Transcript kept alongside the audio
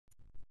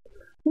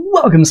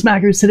Welcome,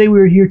 Smackers! Today we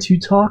are here to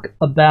talk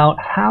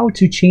about how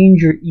to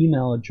change your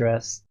email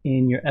address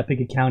in your Epic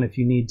account if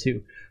you need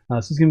to.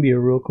 This is going to be a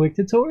real quick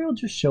tutorial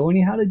just showing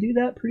you how to do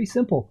that. Pretty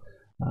simple.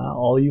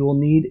 All you will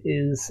need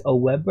is a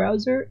web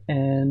browser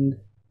and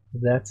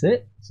that's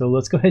it. So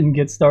let's go ahead and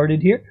get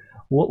started here.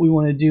 What we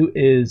want to do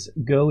is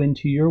go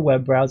into your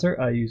web browser.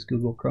 I use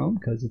Google Chrome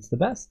because it's the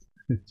best.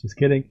 Just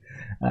kidding.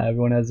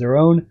 Everyone has their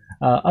own.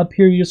 Up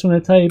here you just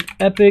want to type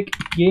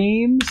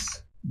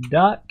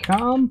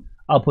epicgames.com.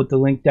 I'll put the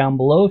link down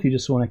below if you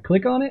just want to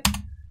click on it.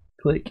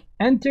 Click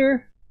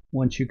enter.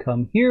 Once you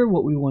come here,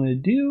 what we want to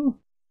do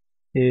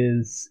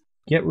is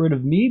get rid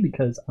of me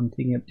because I'm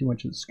taking up too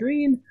much of the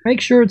screen. Make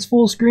sure it's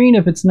full screen.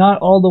 If it's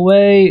not all the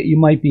way, you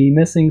might be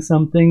missing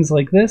some things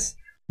like this.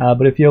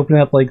 But if you open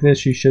it up like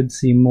this, you should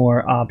see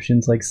more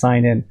options like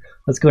sign in.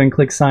 Let's go ahead and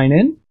click sign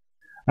in.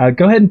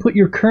 Go ahead and put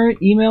your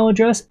current email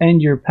address and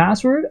your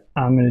password.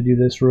 I'm going to do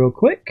this real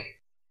quick.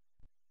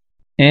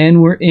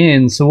 And we're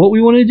in. So what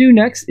we want to do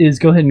next is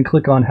go ahead and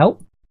click on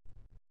help.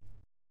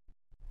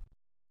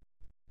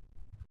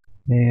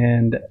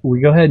 And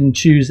we go ahead and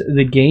choose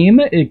the game.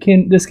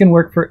 This can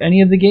work for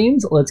any of the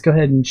games. Let's go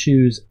ahead and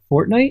choose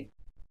Fortnite.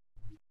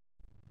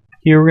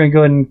 Here we're going to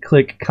go ahead and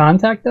click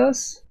contact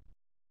us.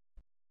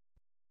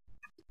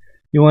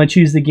 You want to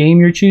choose the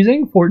game you're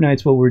choosing.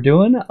 Fortnite's what we're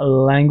doing.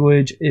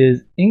 Language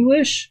is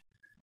English.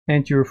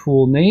 Enter your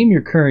full name,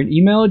 your current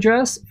email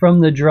address. From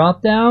the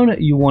drop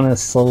down, you want to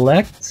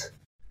select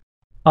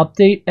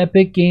Update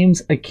Epic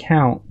Games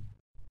account.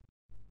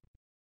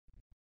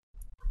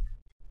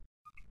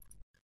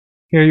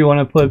 Here you want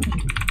to put,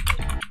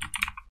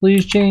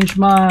 please change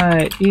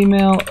my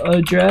email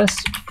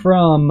address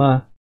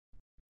from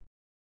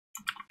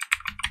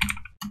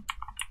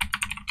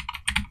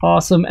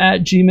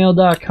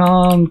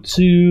awesome@gmail.com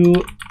to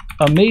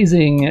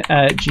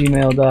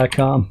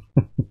amazing@gmail.com.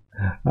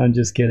 I'm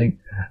just kidding.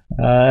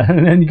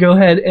 And then go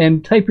ahead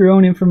and type your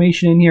own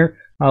information in here.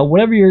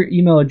 Whatever your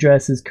email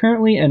address is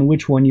currently and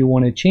which one you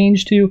want to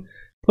change to,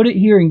 put it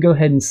here and go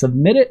ahead and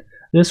submit it.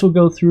 This will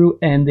go through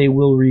and they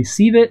will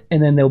receive it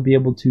and then they'll be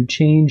able to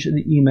change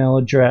the email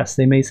address.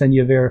 They may send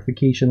you a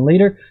verification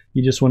later.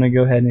 You just want to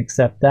go ahead and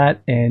accept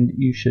that and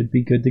you should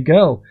be good to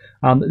go.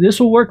 This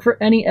will work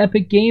for any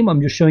Epic game.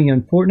 I'm just showing you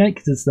on Fortnite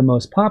because it's the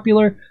most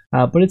popular,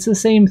 but it's the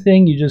same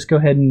thing. You just go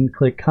ahead and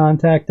click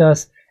contact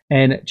us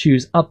and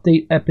choose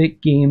Update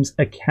Epic Games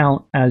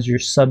account as your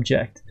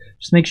subject.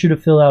 Just make sure to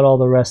fill out all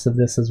the rest of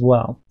this as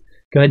well.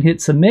 Go ahead and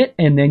hit submit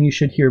and then you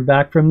should hear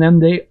back from them.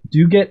 They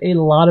do get a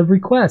lot of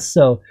requests,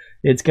 so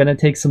it's going to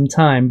take some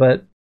time,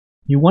 but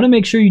you want to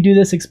make sure you do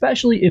this,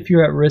 especially if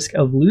you're at risk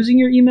of losing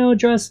your email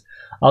address.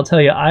 I'll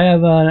tell you, I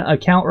have an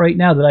account right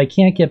now that I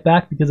can't get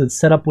back because it's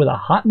set up with a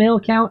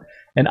Hotmail account,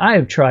 and I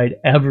have tried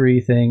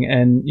everything,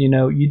 and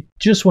you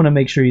just want to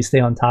make sure you stay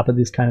on top of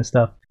this kind of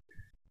stuff.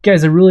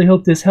 Guys, I really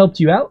hope this helped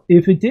you out.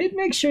 If it did,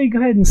 make sure you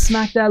go ahead and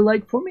smack that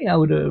like for me. I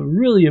would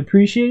really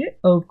appreciate it,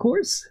 of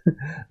course.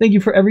 Thank you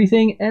for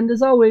everything, and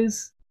as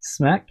always,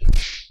 smack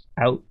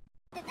out.